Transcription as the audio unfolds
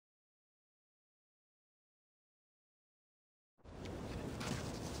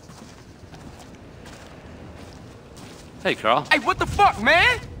Hey, Carl. Hey, what the fuck,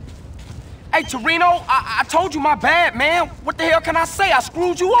 man? Hey, Toreno, I told you my bad, man. What the hell can I say? I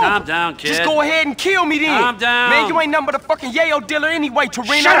screwed you over. Calm down, kid. Just go ahead and kill me then. Calm down. Man, you ain't nothing but a fucking yayo dealer anyway,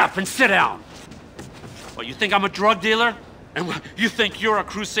 Toreno. Shut up and sit down. What, you think I'm a drug dealer? And you think you're a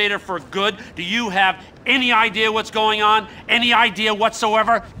crusader for good? Do you have any idea what's going on? Any idea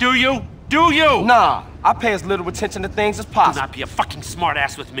whatsoever? Do you? Do you? Nah, I pay as little attention to things as possible. Do not be a fucking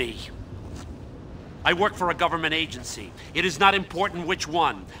smartass with me. I work for a government agency. It is not important which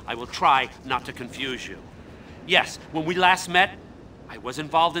one. I will try not to confuse you. Yes, when we last met, I was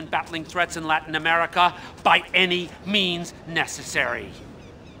involved in battling threats in Latin America by any means necessary.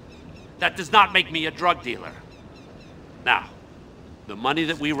 That does not make me a drug dealer. Now, the money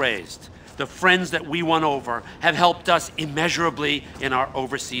that we raised, the friends that we won over, have helped us immeasurably in our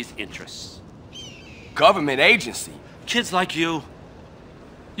overseas interests. Government agency? Kids like you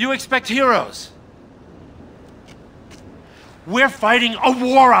expect heroes. We're fighting a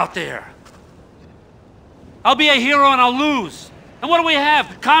war out there. I'll be a hero and I'll lose. And what do we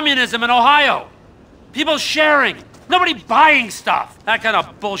have? Communism in Ohio. People sharing. Nobody buying stuff. That kind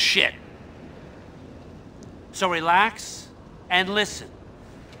of bullshit. So relax and listen.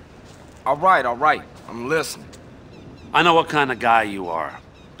 All right. I'm listening. I know what kind of guy you are.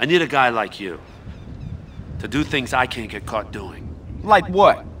 I need a guy like you to do things I can't get caught doing. Like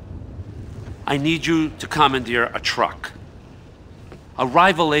what? I need you to commandeer a truck. A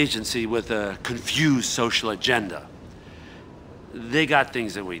rival agency with a confused social agenda. They got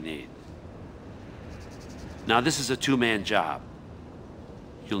things that we need. Now, this is a two-man job.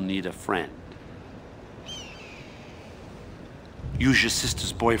 You'll need a friend. Use your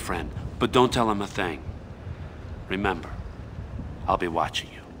sister's boyfriend, but don't tell him a thing. Remember, I'll be watching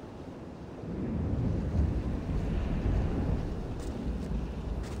you.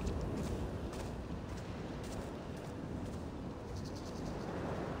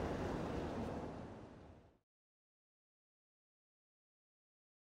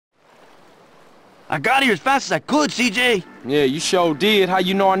 I got here as fast as I could, CJ. Yeah, you sure did. How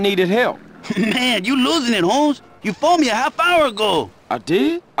you know I needed help? Man, you losing it, Holmes. You phoned me a half hour ago. I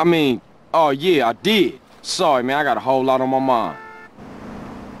did? Oh yeah, I did. Sorry, man, I got a whole lot on my mind.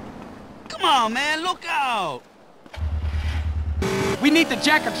 Come on, man, look out. We need to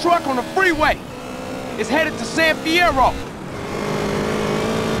jack a truck on the freeway. It's headed to San Fierro.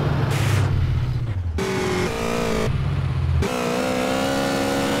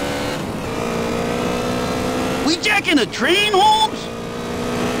 We jacking a train, Holmes?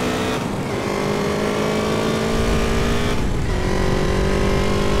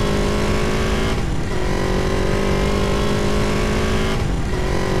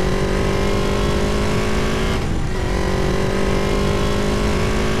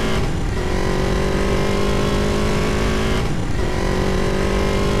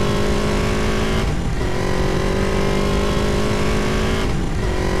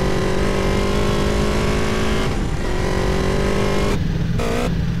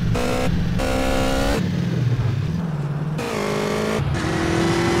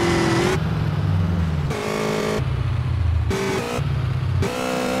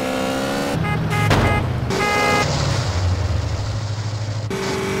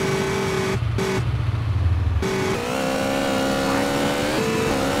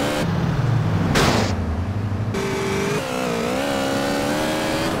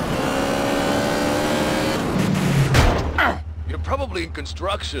 Probably in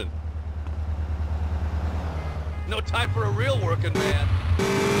construction. No time for a real working man.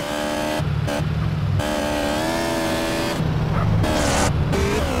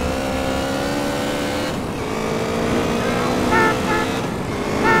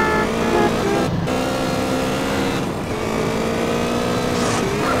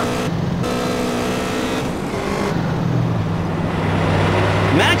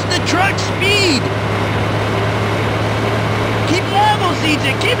 Match the truck speed. Keep level,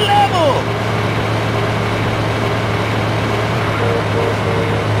 CJ, keep level!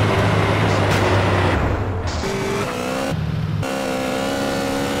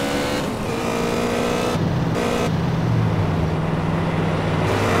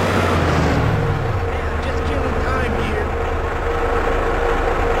 Just killing time here.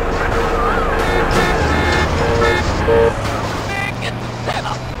 Man, get the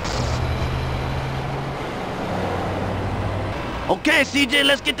setup. Okay, CJ,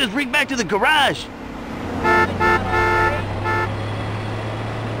 let's get this rig back to the garage.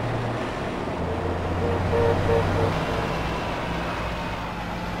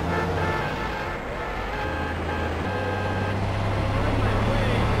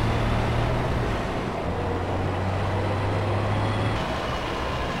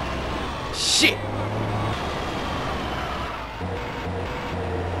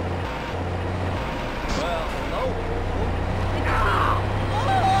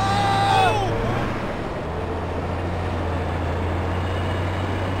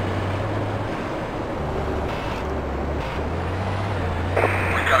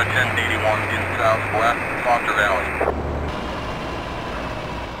 81 in southwest Foster Valley.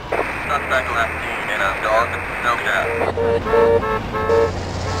 Suspect left scene in a dark snow shack.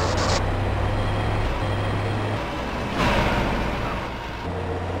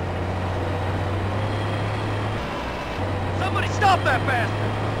 Somebody stop that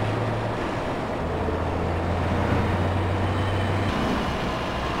bastard!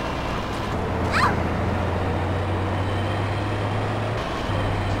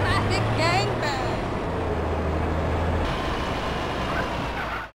 Traffic gangbang!